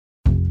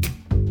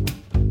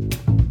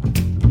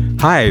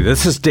Hi,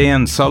 this is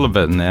Dan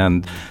Sullivan,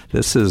 and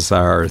this is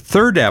our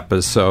third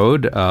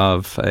episode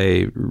of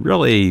a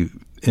really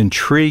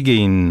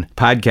intriguing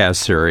podcast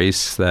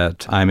series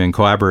that I'm in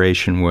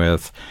collaboration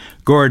with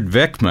Gord,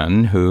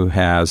 who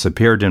has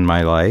appeared in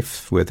my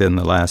life within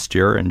the last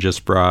year and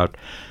just brought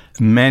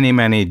many,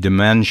 many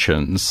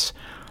dimensions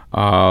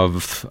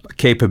of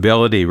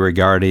capability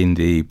regarding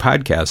the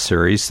podcast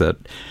series that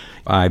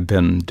I've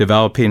been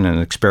developing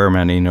and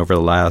experimenting over the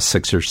last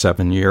 6 or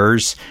 7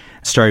 years,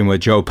 starting with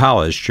Joe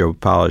Polish. Joe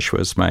Polish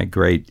was my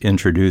great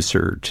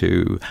introducer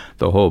to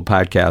the whole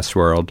podcast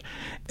world.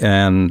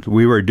 And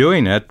we were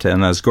doing it,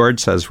 and as Gord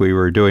says, we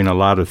were doing a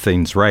lot of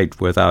things right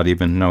without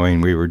even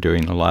knowing we were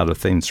doing a lot of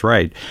things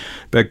right.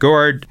 But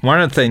Gord, one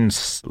of the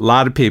things a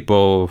lot of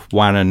people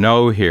want to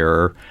know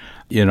here,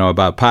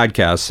 about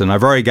podcasts, and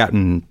I've already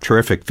gotten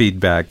terrific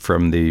feedback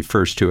from the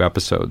first 2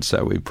 episodes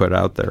that we put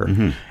out there.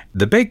 Mm-hmm.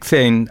 The big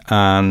thing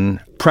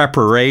on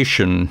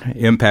preparation,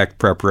 impact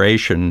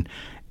preparation,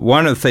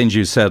 one of the things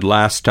you said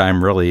last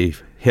time really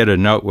hit a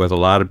note with a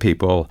lot of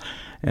people,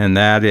 and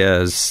that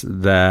is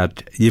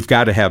that you've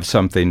got to have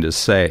something to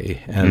say.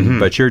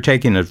 But you're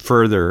taking it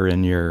further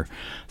in your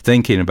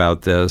thinking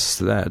about this,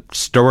 that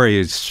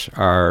stories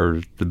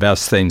are the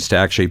best things to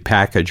actually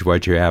package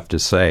what you have to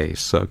say.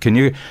 So can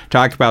you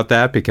talk about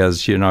that?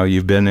 Because,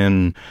 you've been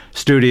in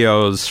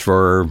studios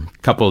for a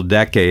couple of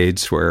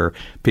decades where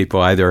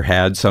people either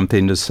had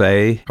something to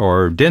say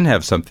or didn't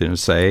have something to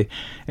say.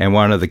 And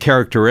one of the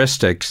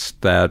characteristics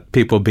that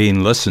people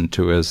being listened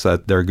to is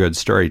that they're good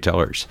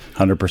storytellers.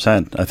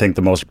 100%. I think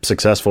the most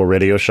successful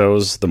radio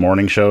shows, the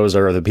morning shows,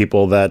 are the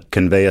people that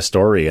convey a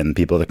story and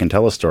people that can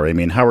tell a story. I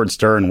mean, Howard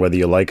Stern, whether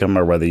you like him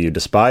or whether you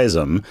despise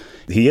him,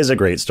 he is a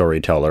great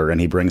storyteller, and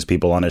he brings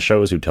people on his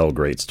shows who tell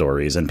great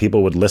stories. And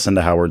people would listen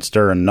to Howard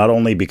Stern not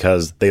only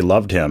because they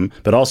loved him,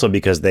 but also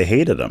because they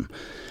hated him.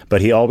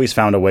 But he always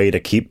found a way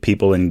to keep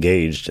people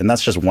engaged. And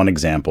that's just one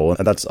example.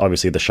 That's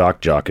obviously the shock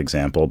jock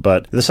example.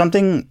 But there's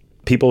something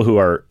people who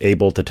are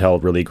able to tell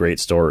really great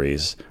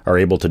stories are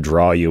able to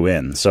draw you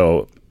in.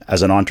 So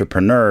as an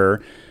entrepreneur,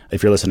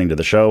 if you're listening to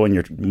the show and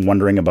you're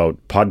wondering about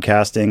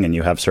podcasting and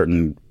you have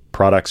certain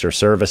products or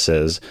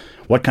services,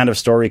 what kind of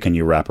story can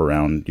you wrap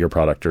around your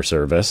product or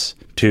service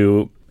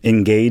to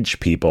engage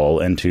people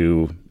and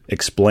to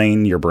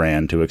explain your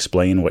brand, to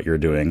explain what you're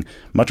doing,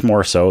 much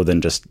more so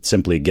than just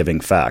simply giving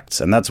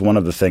facts. And that's one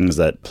of the things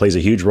that plays a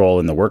huge role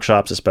in the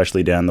workshops,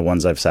 especially, Dan, the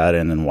ones I've sat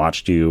in and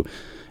watched you.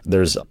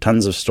 There's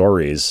tons of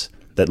stories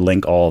that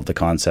link all of the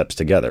concepts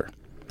together.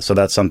 So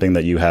that's something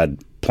that you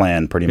had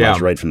planned pretty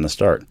much right from the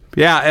start.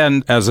 Yeah,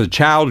 and as a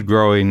child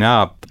growing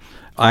up,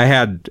 I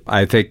had,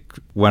 I think,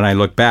 when I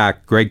look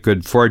back, great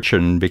good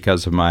fortune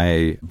because of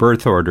my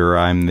birth order.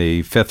 I'm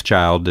the 5th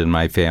child in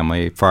my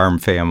family, farm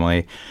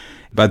family.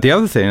 But the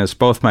other thing is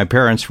both my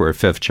parents were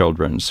 5th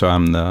children, so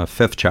I'm the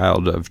 5th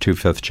child of 2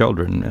 5th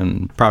children,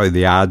 and probably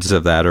the odds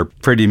of that are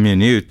pretty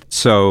minute.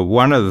 So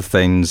one of the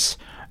things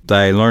that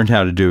I learned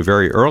how to do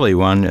very early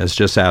is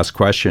just ask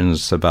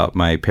questions about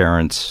my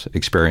parents'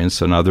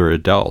 experience and other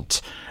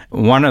adults.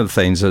 One of the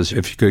things is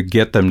if you could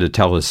get them to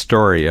tell a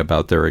story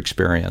about their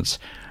experience.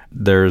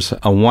 There's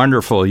a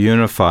wonderful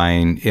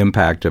unifying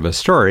impact of a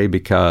story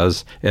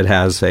because it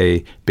has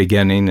a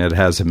beginning, it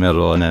has a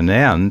middle, and an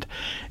end.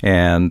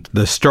 And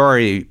the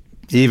story,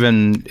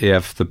 even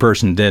if the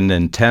person didn't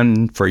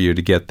intend for you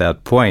to get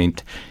that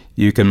point,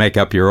 you can make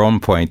up your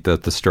own point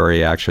that the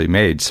story actually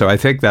made. So I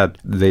think that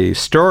the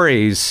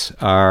stories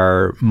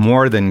are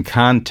more than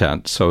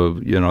content. So,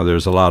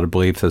 there's a lot of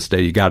belief this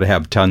day you got to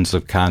have tons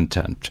of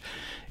content.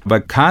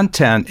 But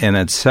content in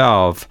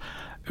itself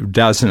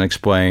doesn't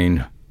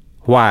explain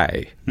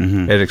why.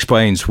 It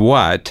explains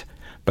what,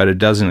 but it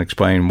doesn't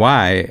explain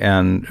why.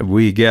 And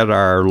we get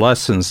our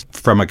lessons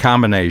from a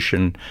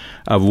combination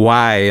of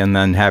why and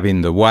then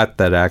having the what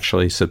that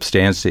actually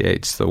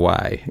substantiates the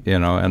why,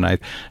 and I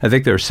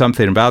think there's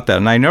something about that.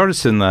 And I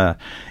notice in the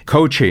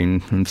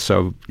coaching, and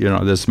so,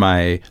 this is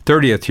my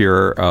 30th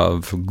year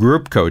of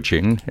group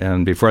coaching,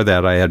 and before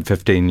that I had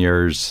 15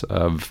 years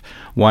of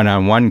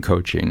one-on-one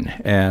coaching.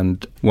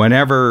 And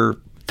whenever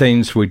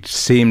things would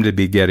seem to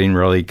be getting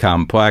really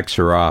complex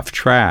or off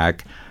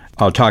track,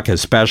 I'll talk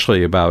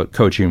especially about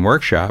coaching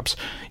workshops.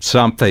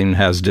 Something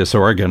has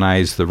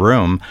disorganized the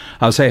room.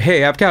 I'll say,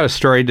 hey, I've got a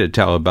story to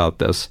tell about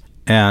this.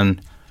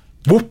 And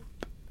whoop,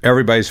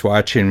 everybody's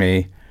watching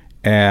me.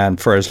 And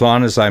for as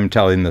long as I'm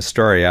telling the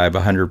story, I have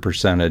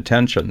 100%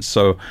 attention.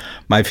 So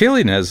my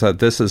feeling is that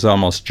this is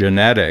almost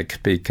genetic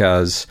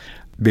because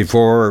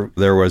before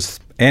there was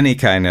any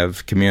kind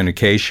of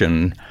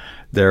communication,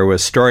 there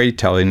was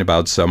storytelling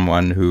about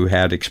someone who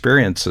had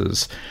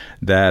experiences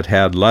that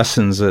had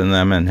lessons in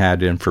them and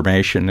had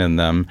information in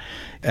them.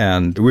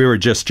 And we were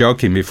just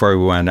joking before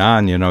we went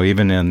on,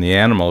 even in the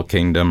animal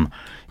kingdom,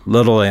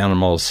 little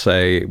animals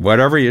say,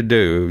 whatever you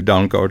do,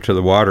 don't go to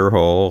the water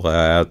hole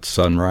at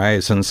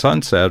sunrise and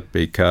sunset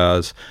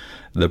because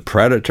the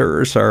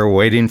predators are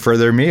waiting for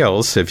their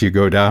meals if you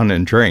go down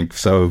and drink.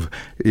 So,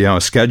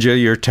 schedule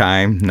your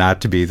time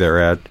not to be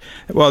there at.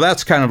 Well,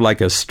 that's kind of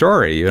like a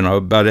story,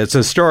 but it's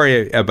a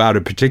story about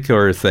a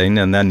particular thing.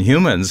 And then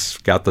humans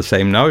got the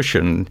same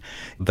notion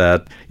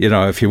that,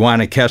 if you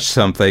want to catch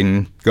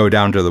something, go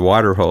down to the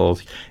water hole.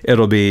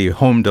 It'll be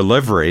home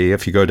delivery.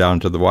 If you go down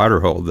to the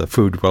water hole, the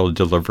food will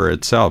deliver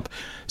itself.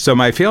 So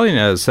my feeling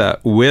is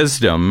that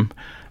wisdom,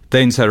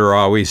 things that are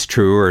always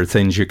true or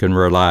things you can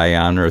rely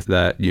on or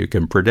that you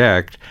can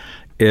predict,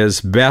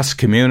 is best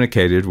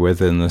communicated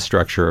within the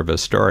structure of a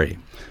story.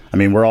 I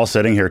mean, we're all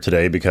sitting here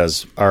today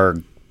because our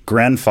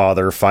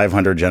grandfather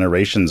 500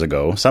 generations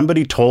ago,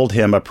 somebody told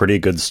him a pretty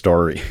good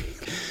story.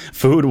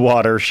 Food,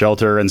 water,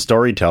 shelter, and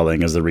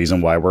storytelling is the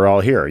reason why we're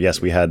all here.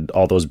 Yes, we had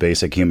all those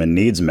basic human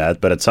needs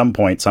met, but at some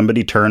point,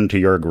 somebody turned to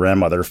your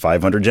grandmother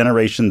 500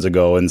 generations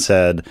ago and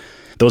said,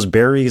 those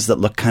berries that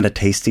look kind of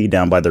tasty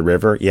down by the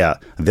river, yeah,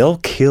 they'll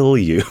kill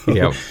you.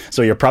 Yep.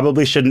 So you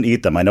probably shouldn't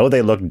eat them. I know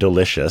they look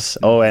delicious.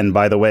 Oh, and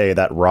by the way,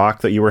 that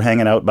rock that you were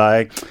hanging out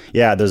by,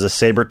 yeah, there's a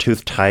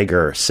saber-toothed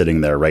tiger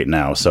sitting there right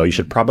now. So you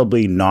should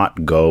probably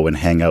not go and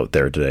hang out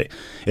there today.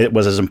 It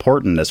was as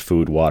important as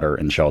food, water,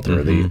 and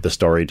shelter, the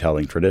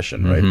storytelling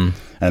tradition, right?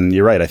 And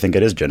you're right. I think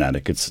it is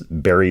genetic. It's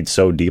buried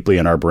so deeply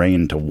in our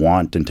brain to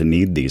want and to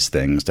need these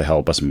things to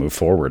help us move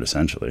forward,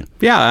 essentially.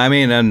 Yeah, I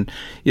mean, and,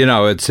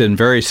 it's in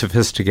very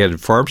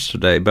sophisticated forms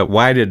today, but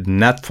why did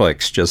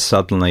Netflix just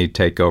suddenly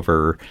take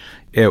over?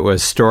 It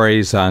was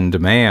stories on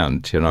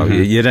demand. You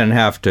didn't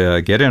have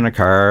to get in a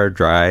car,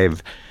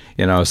 drive,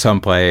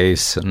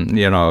 someplace and,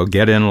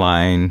 get in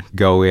line,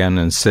 go in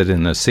and sit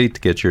in the seat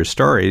to get your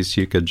stories.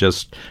 You could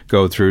just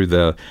go through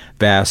the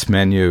vast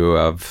menu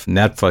of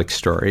Netflix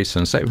stories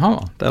and say,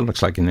 oh, that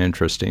looks like an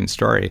interesting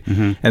story.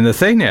 And the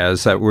thing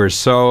is that we're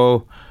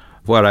so,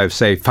 what I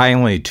say,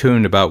 finely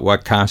tuned about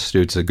what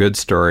constitutes a good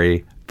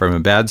story from a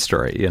bad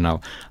story.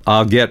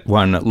 I'll get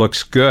one that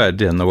looks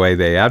good in the way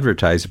they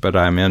advertise it, but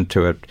I'm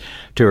into it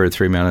 2 or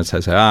 3 minutes.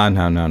 I say,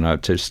 no,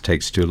 it just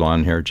takes too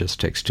long here. It just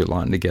takes too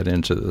long to get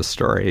into the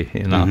story,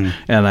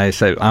 And I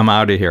say, I'm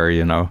out of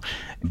here,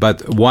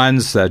 But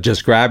ones that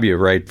just grab you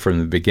right from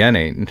the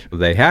beginning,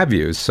 they have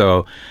you.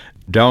 So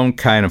don't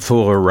kind of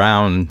fool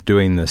around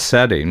doing the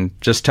setting.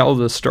 Just tell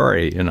the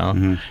story,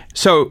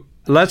 So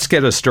let's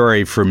get a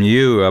story from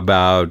you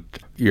about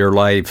your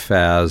life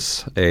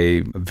as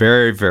a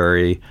very,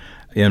 very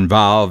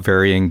involved,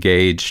 very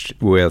engaged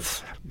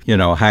with,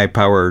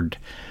 high-powered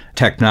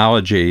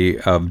technology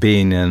of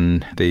being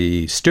in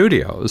the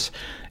studios,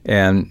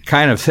 and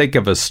kind of think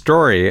of a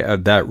story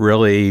that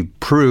really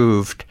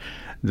proved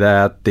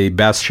that the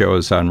best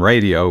shows on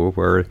radio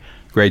were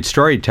great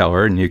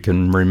storyteller, and you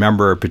can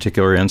remember a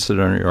particular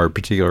incident or a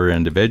particular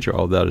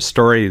individual, that a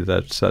story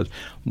that said,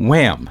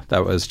 wham,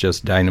 that was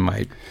just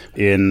dynamite.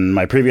 In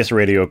my previous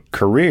radio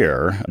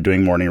career,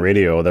 doing morning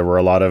radio, there were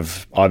a lot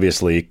of,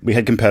 obviously, we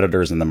had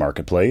competitors in the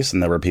marketplace,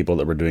 and there were people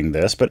that were doing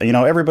this, but,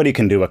 everybody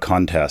can do a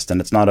contest,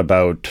 and it's not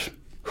about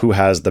who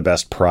has the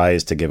best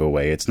prize to give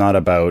away. It's not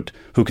about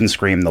who can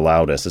scream the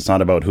loudest. It's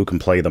not about who can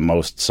play the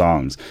most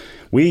songs.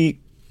 We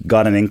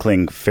got an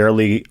inkling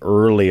fairly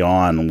early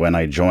on when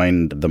I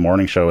joined the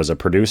morning show as a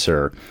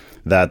producer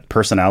that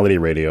personality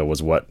radio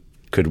was what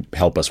could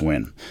help us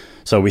win.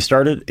 So we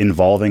started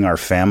involving our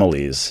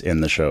families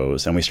in the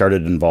shows, and we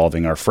started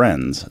involving our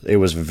friends. It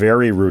was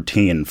very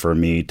routine for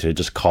me to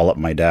just call up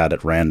my dad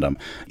at random.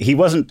 He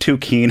wasn't too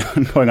keen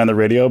on going on the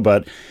radio,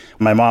 but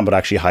my mom would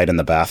actually hide in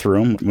the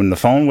bathroom. When the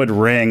phone would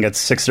ring at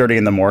 6:30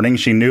 in the morning,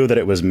 she knew that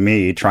it was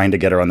me trying to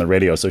get her on the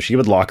radio, so she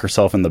would lock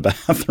herself in the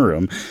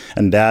bathroom,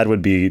 and Dad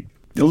would be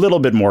a little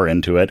bit more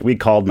into it. We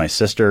called my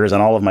sisters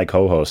and all of my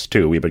co-hosts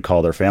too. We would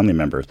call their family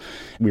members.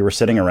 We were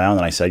sitting around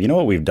and I said, you know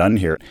what we've done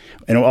here?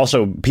 And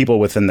also people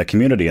within the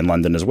community in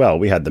London as well.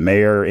 We had the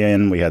mayor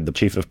in, we had the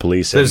chief of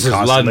police. This is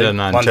London,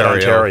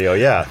 Ontario.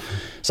 Yeah.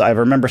 So I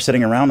remember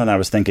sitting around and I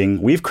was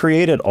thinking, we've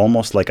created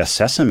almost like a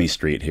Sesame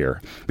Street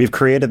here. We've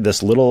created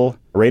this little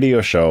radio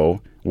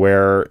show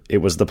where it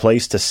was the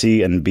place to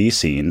see and be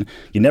seen.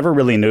 You never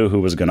really knew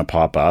who was going to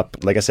pop up.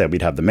 Like I said,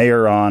 we'd have the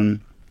mayor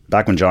on.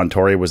 Back when John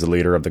Tory was the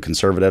leader of the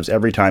Conservatives,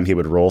 every time he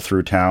would roll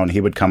through town,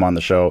 he would come on the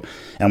show.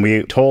 And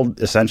we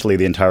told essentially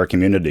the entire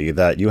community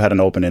that you had an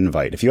open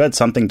invite. If you had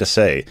something to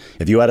say,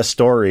 if you had a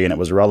story and it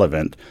was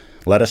relevant,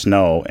 let us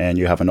know and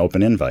you have an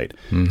open invite.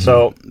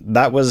 So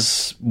that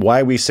was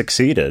why we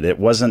succeeded. It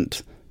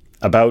wasn't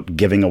about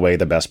giving away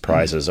the best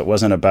prizes. It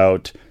wasn't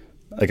about,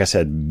 like I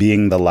said,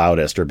 being the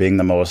loudest or being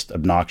the most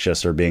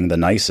obnoxious or being the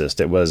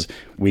nicest. It was,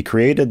 we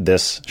created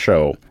this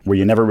show where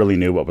you never really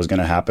knew what was going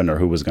to happen or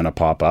who was going to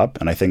pop up.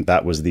 And I think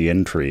that was the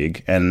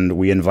intrigue. And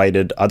we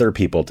invited other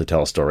people to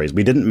tell stories.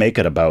 We didn't make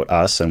it about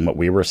us and what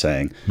we were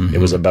saying. It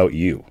was about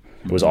you.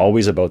 It was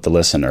always about the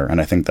listener.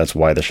 And I think that's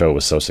why the show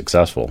was so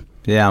successful.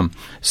 Yeah.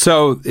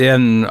 So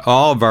in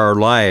all of our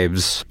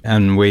lives,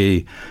 and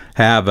we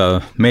have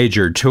a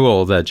major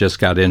tool that just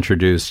got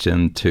introduced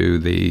into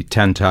the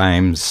 10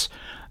 times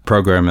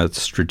program at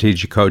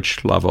strategic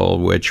coach level,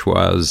 which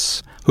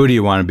was, who do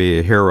you want to be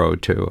a hero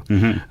to?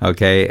 Mm-hmm.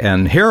 Okay,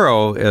 and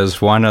hero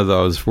is one of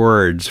those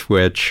words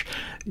which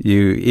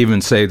you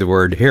even say the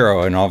word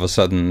hero and all of a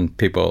sudden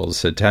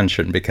people's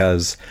attention,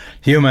 because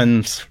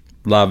humans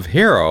love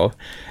hero.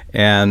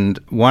 And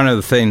one of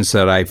the things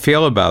that I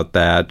feel about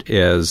that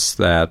is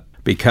that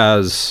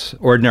because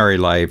ordinary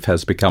life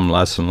has become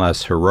less and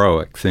less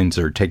heroic, things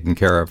are taken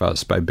care of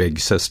us by big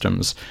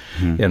systems,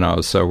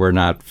 so we're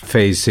not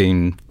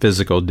facing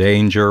physical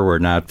danger, we're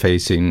not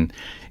facing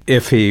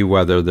iffy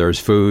whether there's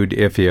food,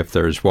 iffy if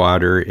there's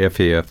water,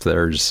 iffy if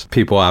there's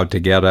people out to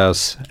get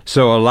us.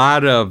 So a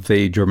lot of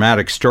the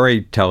dramatic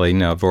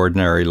storytelling of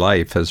ordinary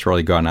life has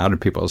really gone out of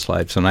people's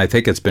lives. And I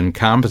think it's been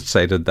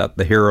compensated that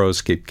the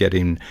heroes keep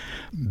getting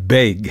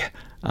big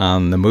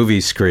on the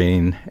movie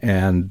screen,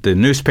 and the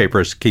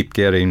newspapers keep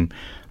getting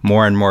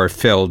more and more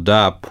filled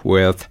up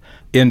with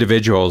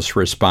individuals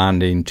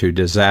responding to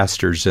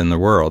disasters in the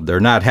world. They're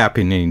not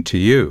happening to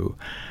you.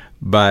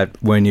 But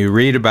when you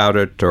read about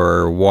it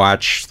or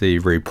watch the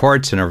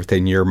reports and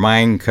everything, your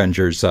mind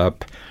conjures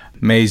up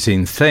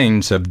amazing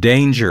things of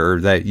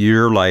danger that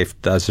your life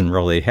doesn't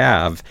really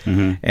have.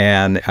 Mm-hmm.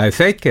 And I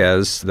think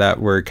is that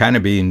we're kind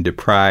of being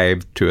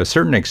deprived to a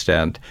certain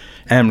extent.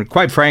 And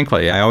quite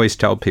frankly, I always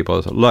tell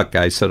people, look,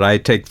 I said, I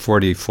take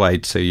 40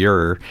 flights a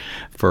year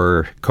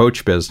for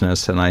coach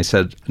business. And I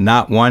said,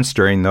 not once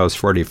during those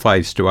 40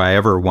 flights do I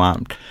ever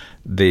want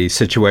the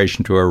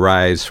situation to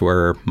arise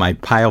where my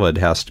pilot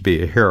has to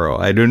be a hero.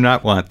 I do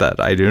not want that.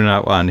 I do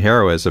not want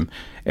heroism.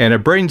 And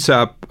it brings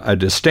up a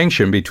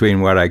distinction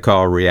between what I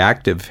call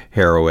reactive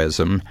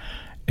heroism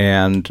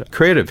and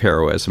creative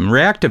heroism.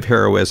 Reactive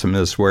heroism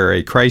is where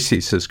a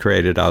crisis is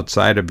created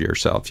outside of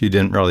yourself. You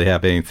didn't really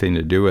have anything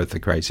to do with the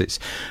crisis,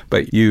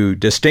 but you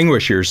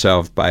distinguish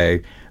yourself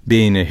by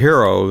being a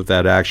hero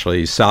that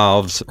actually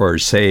solves or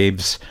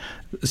saves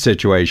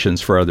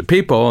situations for other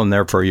people, and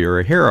therefore you're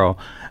a hero.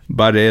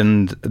 But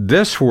in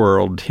this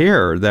world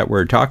here that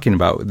we're talking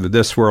about,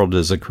 this world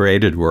is a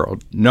created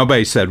world.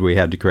 Nobody said we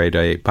had to create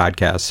a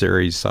podcast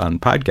series on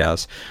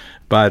podcasts,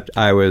 but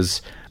I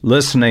was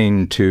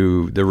listening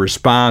to the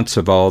response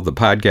of all the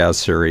podcast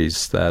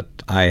series that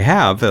I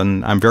have,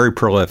 and I'm very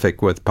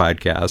prolific with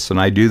podcasts,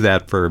 and I do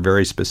that for a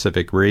very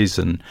specific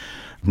reason.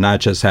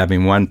 Not just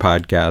having one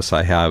podcast,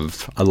 I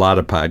have a lot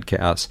of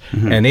podcasts,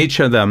 and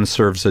each of them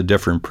serves a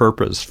different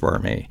purpose for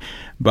me.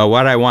 But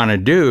what I want to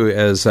do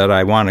is that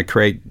I want to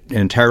create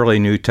entirely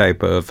new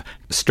type of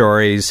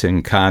stories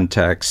and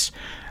context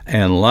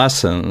and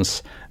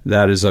lessons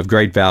that is of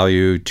great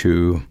value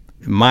to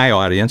my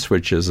audience,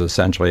 which is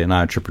essentially an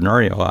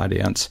entrepreneurial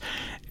audience.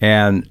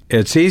 And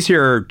it's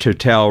easier to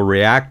tell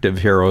reactive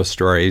hero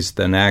stories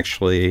than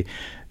actually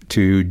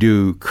to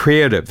do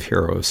creative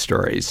hero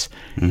stories,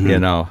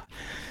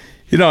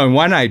 and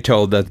one I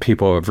told that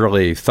people have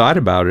really thought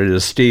about it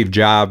is Steve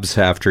Jobs,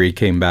 after he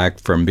came back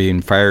from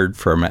being fired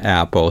from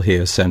Apple, he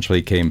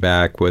essentially came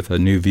back with a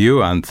new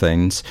view on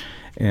things.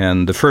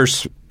 And the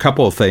first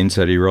couple of things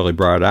that he really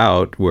brought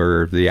out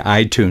were the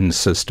iTunes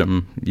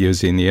system,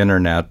 using the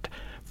internet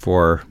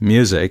for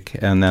music,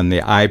 and then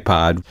the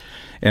iPod.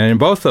 And in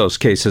both those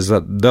cases,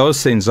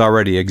 those things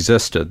already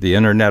existed. The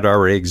internet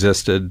already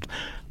existed.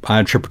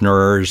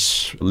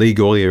 Entrepreneurs,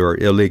 legally or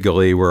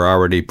illegally, were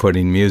already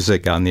putting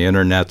music on the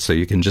internet, so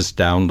you can just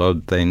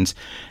download things.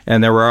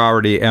 And there were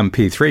already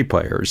MP3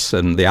 players,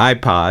 and the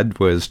iPod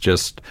was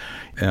just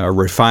a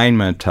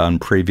refinement on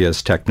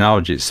previous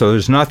technologies. So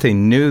there's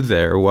nothing new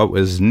there. What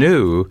was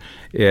new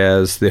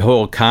is the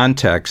whole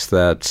context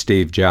that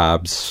Steve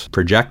Jobs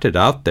projected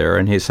out there.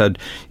 And he said,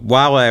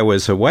 while I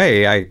was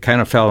away, I kind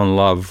of fell in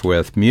love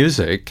with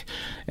music.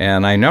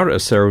 And I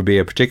noticed there would be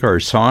a particular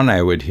song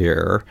I would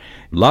hear,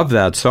 love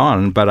that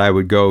song, but I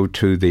would go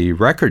to the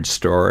record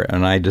store,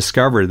 and I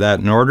discovered that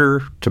in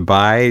order to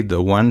buy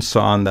the one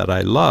song that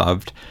I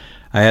loved,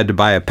 I had to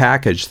buy a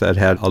package that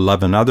had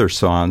 11 other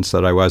songs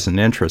that I wasn't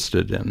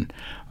interested in,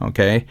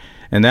 okay?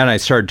 And then I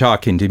started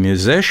talking to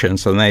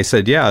musicians, and they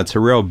said, yeah, it's a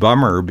real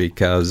bummer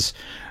because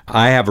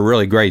I have a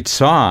really great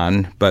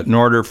song, but in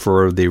order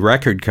for the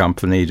record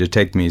company to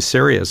take me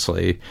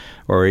seriously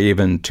or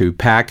even to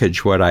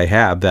package what I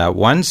have, that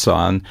one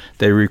song,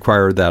 they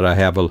require that I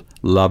have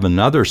 11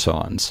 other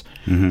songs.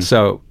 Mm-hmm.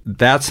 So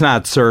that's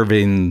not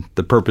serving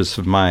the purpose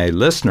of my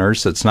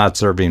listeners. It's not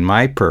serving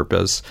my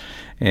purpose.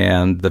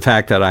 And the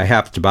fact that I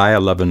have to buy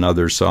 11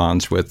 other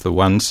songs with the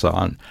one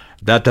song,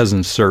 that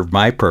doesn't serve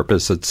my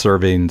purpose. It's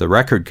serving the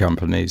record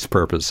company's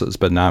purposes,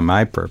 but not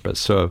my purpose.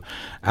 So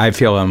I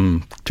feel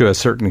I'm, to a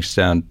certain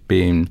extent,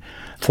 being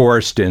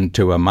forced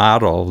into a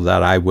model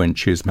that I wouldn't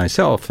choose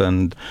myself.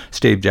 And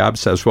Steve Jobs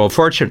says, well,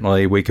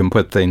 fortunately, we can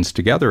put things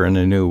together in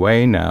a new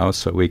way now,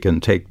 so we can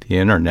take the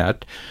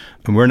internet,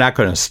 And we're not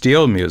going to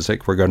steal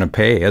music. We're going to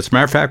pay. As a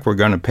matter of fact, we're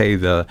going to pay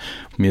the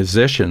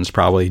musicians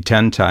probably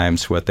 10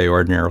 times what they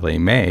ordinarily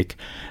make,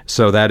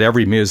 so that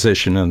every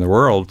musician in the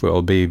world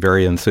will be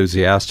very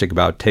enthusiastic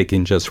about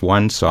taking just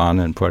one song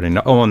and putting,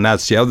 and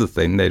that's the other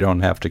thing. They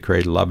don't have to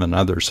create 11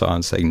 other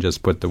songs. They can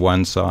just put the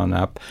one song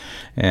up.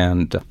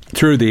 And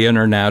through the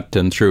internet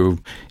and through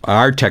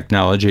our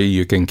technology,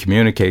 you can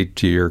communicate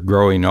to your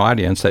growing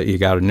audience that you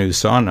got a new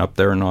song up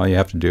there, and all you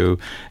have to do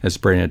is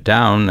bring it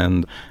down.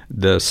 And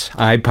this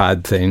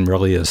iPod thing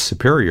really is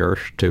superior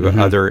to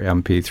other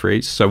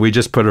MP3s. So we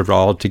just put it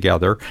all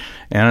together,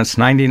 and it's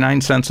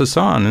 99 cents a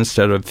song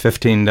instead of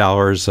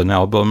 $15 an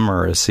album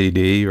or a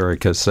CD or a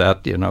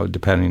cassette,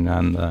 depending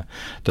on the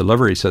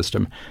delivery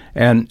system.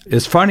 And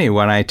it's funny,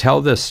 when I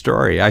tell this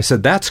story, I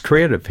said, that's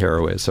creative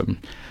heroism.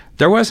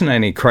 There wasn't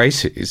any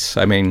crises.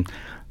 I mean,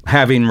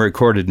 having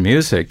recorded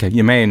music,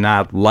 you may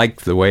not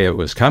like the way it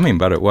was coming,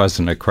 but it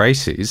wasn't a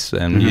crisis,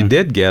 and you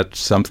did get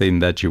something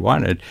that you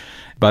wanted.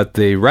 But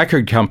the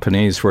record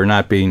companies were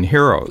not being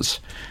heroes,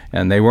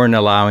 and they weren't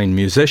allowing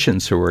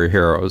musicians who were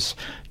heroes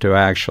to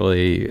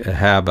actually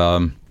have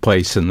a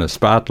place in the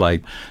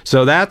spotlight.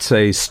 So that's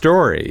a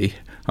story.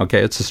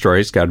 Okay, it's a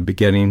story. It's got a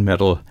beginning,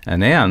 middle,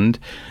 and end,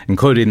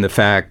 including the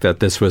fact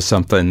that this was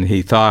something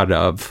he thought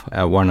of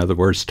at one of the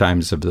worst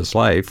times of his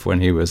life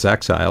when he was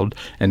exiled.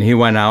 And he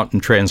went out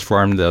and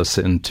transformed this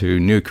into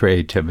new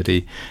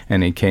creativity,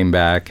 and he came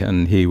back,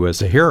 and he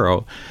was a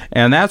hero.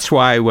 And that's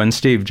why when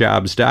Steve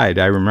Jobs died,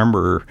 I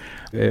remember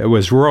it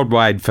was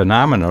worldwide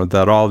phenomenon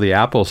that all the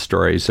Apple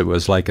stories, it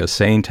was like a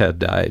saint had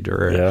died,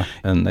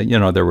 and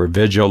there were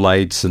vigil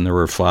lights and there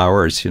were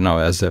flowers,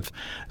 as if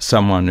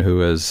someone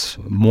who is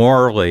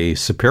morally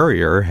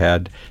superior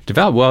had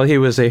developed. Well, he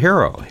was a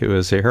hero. He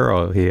was a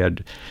hero. He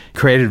had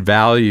created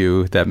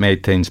value that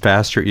made things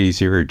faster,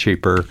 easier,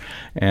 cheaper,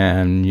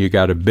 and you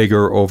got a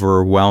bigger,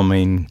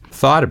 overwhelming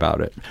thought about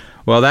it.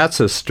 Well,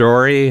 that's a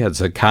story. It's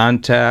a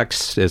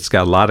context. It's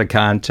got a lot of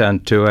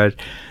content to it.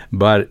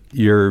 But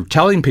you're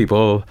telling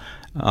people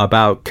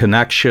about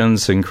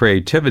connections and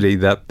creativity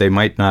that they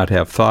might not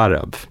have thought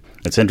of.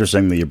 It's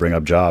interesting that you bring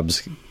up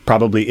Jobs.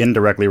 Probably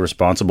indirectly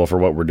responsible for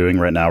what we're doing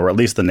right now, or at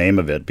least the name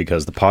of it,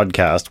 because the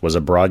podcast was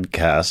a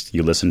broadcast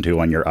you listened to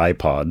on your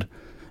iPod.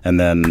 And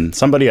then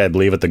somebody, I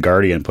believe, at The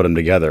Guardian put them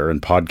together,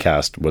 and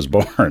podcast was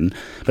born.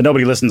 But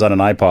nobody listens on an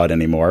iPod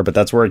anymore, but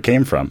that's where it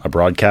came from. A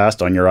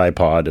broadcast on your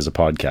iPod is a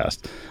podcast.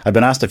 I've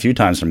been asked a few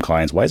times from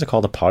clients, why is it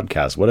called a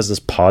podcast? What does this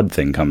pod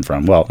thing come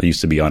from? Well, it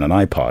used to be on an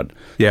iPod.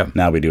 Yeah.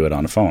 Now we do it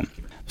on a phone.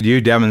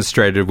 You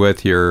demonstrated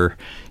with your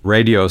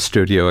radio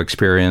studio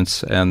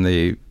experience and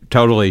the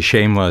totally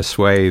shameless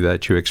way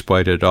that you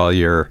exploited all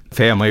your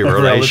family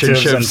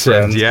relationships.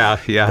 And yeah.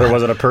 There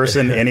wasn't a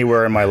person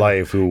anywhere in my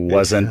life who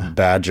wasn't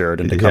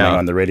badgered into coming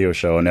on the radio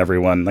show, and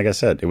everyone, like I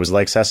said, it was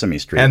like Sesame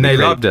Street. And they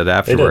loved it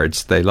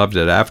afterwards. They loved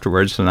it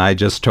afterwards, and I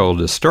just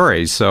told a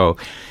story. So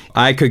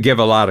I could give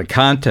a lot of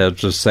content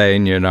just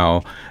saying,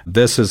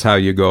 this is how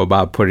you go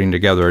about putting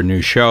together a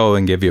new show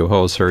and give you a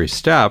whole series of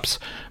steps.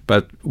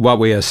 But what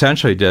we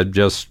essentially did,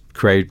 just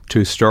create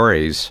two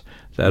stories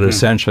that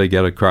essentially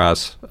get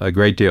across a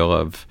great deal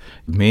of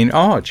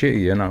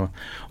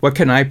what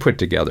can I put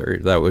together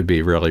that would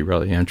be really,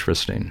 really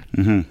interesting?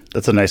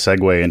 That's a nice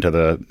segue into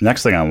the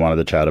next thing I wanted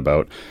to chat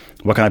about.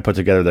 What can I put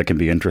together that can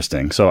be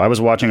interesting? So I was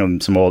watching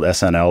some old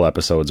SNL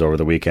episodes over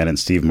the weekend, and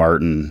Steve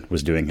Martin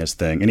was doing his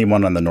thing.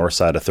 Anyone on the north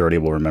side of 30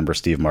 will remember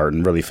Steve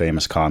Martin, really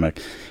famous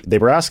comic. They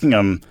were asking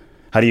him,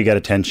 how do you get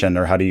attention,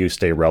 or how do you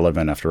stay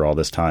relevant after all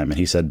this time? And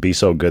he said, be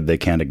so good they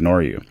can't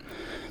ignore you.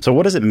 So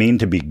what does it mean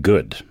to be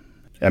good?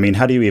 I mean,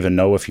 how do you even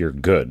know if you're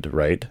good,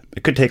 right?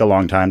 It could take a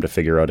long time to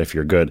figure out if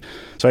you're good.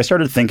 So I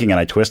started thinking, and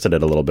I twisted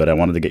it a little bit. I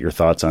wanted to get your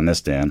thoughts on this,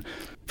 Dan.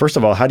 First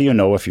of all, how do you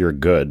know if you're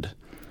good?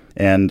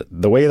 And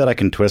the way that I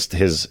can twist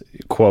his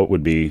quote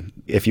would be,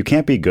 if you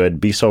can't be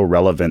good, be so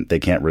relevant they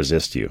can't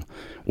resist you.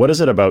 What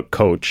is it about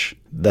Coach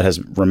that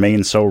has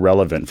remained so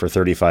relevant for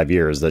 35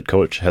 years that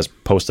Coach has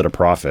posted a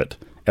profit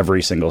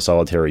every single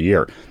solitary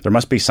year? There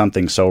must be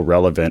something so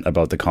relevant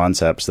about the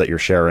concepts that you're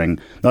sharing,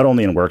 not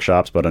only in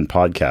workshops, but in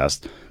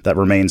podcasts, that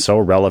remain so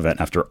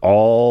relevant after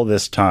all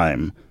this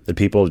time that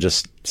people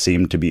just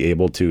seem to be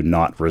able to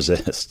not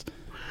resist.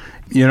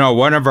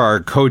 One of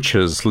our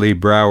coaches, Lee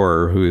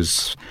Brower,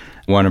 who's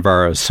one of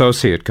our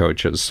associate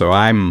coaches, so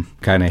I'm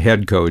kind of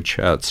head coach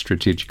at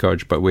Strategic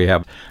Coach, but we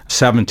have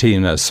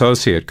 17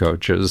 associate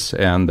coaches,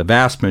 and the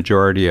vast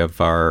majority of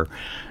our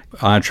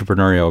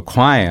entrepreneurial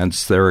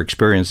clients, their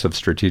experience of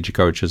Strategic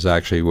Coach is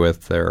actually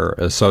with their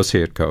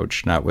associate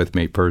coach, not with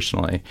me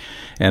personally.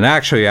 And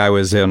actually, I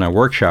was in a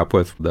workshop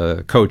with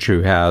the coach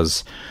who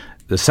has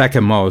the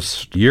second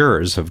most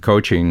years of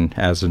coaching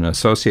as an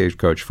associate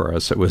coach for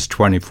us. It was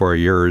 24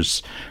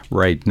 years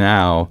right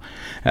now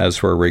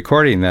as we're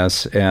recording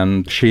this.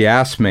 And she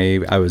asked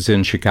me, I was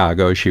in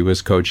Chicago, she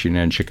was coaching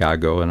in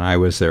Chicago, and I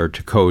was there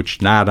to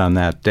coach, not on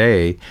that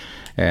day.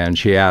 And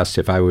she asked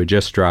if I would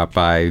just drop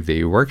by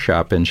the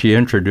workshop, and she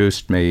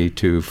introduced me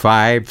to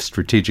 5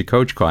 strategic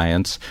coach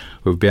clients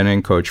who've been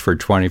in coach for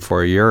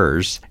 24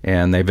 years,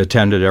 and they've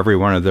attended every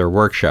one of their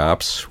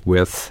workshops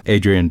with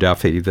Adrian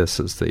Duffy. This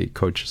is the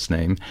coach's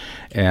name.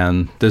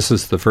 And this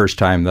is the first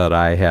time that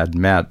I had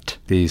met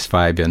these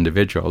 5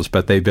 individuals,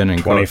 but they've been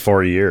in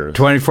 24 years.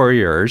 24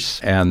 years.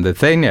 And the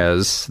thing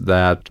is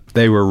that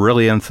they were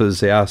really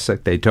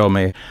enthusiastic. They told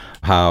me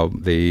how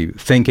the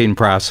thinking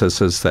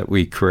processes that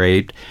we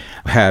create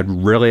had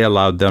really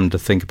allowed them to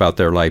think about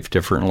their life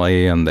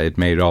differently, and they'd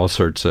made all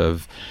sorts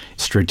of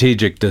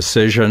strategic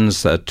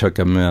decisions that took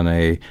them in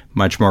a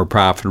much more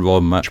profitable,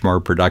 much more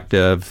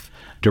productive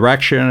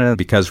direction,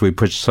 because we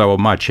put so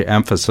much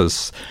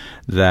emphasis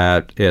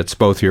that it's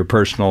both your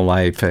personal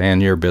life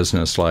and your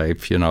business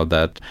life,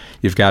 that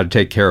you've got to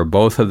take care of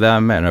both of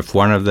them, and if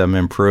one of them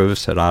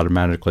improves, it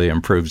automatically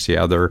improves the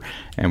other,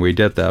 and we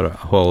did that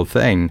whole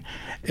thing.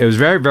 It was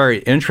very, very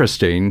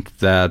interesting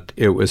that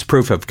it was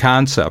proof of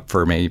concept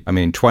for me.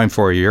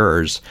 24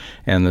 years,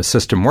 and the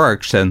system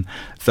works, and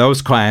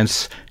those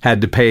clients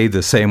had to pay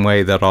the same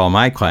way that all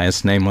my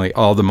clients, namely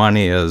all the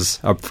money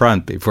is up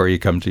front before you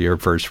come to your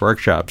first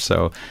workshop.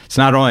 So it's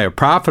not only a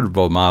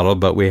profitable model,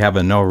 but we have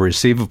a no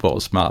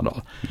receivables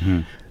model.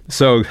 Mm-hmm.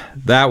 So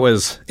that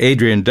was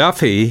Adrian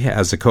Duffy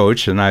as a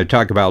coach, and I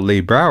talk about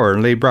Lee Brower.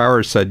 And Lee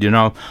Brower said,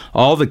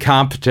 all the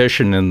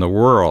competition in the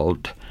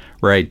world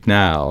right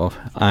now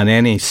on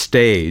any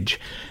stage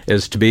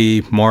is to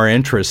be more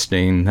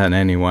interesting than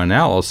anyone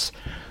else.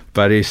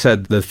 But he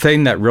said the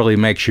thing that really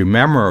makes you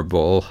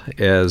memorable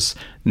is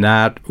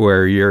not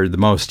where you're the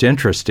most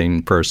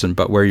interesting person,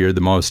 but where you're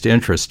the most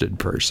interested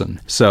person.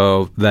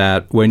 So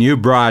that when you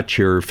brought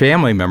your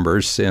family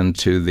members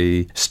into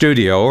the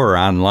studio or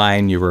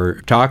online, you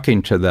were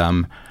talking to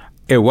them,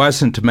 it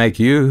wasn't to make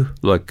you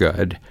look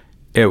good.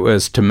 It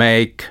was to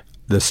make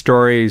the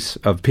stories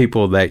of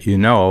people that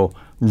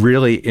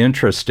really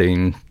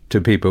interesting to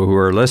people who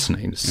are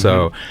listening.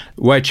 So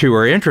what you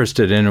were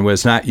interested in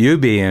was not you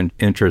being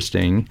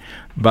interesting,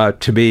 but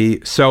to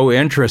be so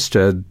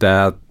interested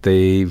that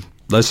the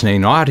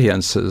listening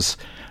audiences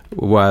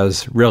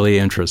was really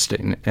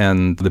interesting,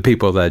 and the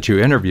people that you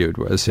interviewed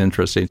was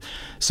interesting.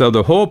 So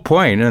the whole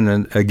point, and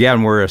then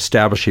again, we're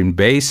establishing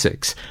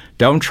basics.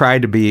 Don't try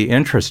to be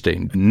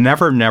interesting.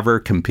 Never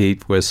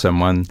compete with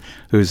someone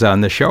who's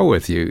on the show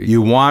with you.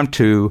 You want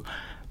to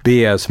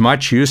be as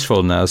much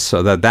usefulness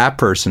so that that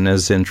person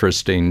is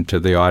interesting to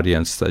the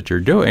audience that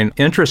you're doing.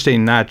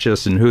 Interesting not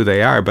just in who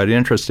they are, but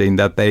interesting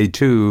that they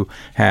too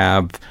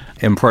have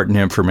important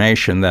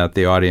information that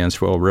the audience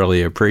will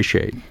really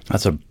appreciate.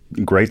 That's a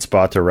great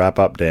spot to wrap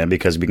up, Dan,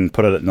 because we can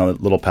put it in a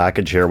little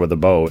package here with a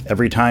bow.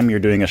 Every time you're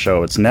doing a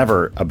show, it's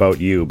never about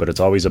you, but it's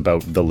always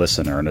about the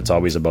listener, and it's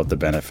always about the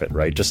benefit,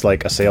 right? Just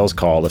like a sales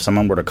call, if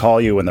someone were to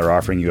call you and they're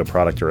offering you a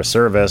product or a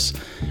service,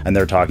 and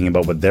they're talking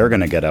about what they're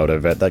going to get out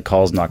of it, that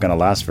call's not going to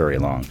last very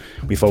long.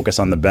 We focus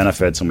on the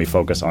benefits, and we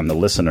focus on the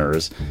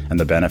listeners and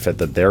the benefit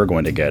that they're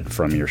going to get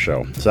from your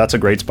show. So that's a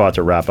great spot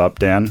to wrap up,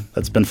 Dan.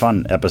 That's been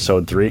fun.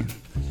 Episode 3.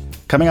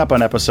 Coming up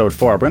on episode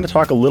 4, we're going to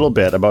talk a little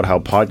bit about how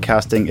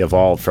podcasting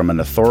evolved from an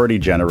authority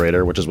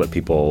generator, which is what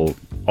people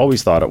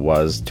always thought it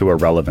was, to a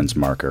relevance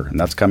marker. And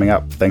that's coming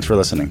up. Thanks for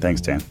listening.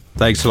 Thanks, Dan.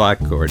 Thanks a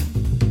lot, Gord.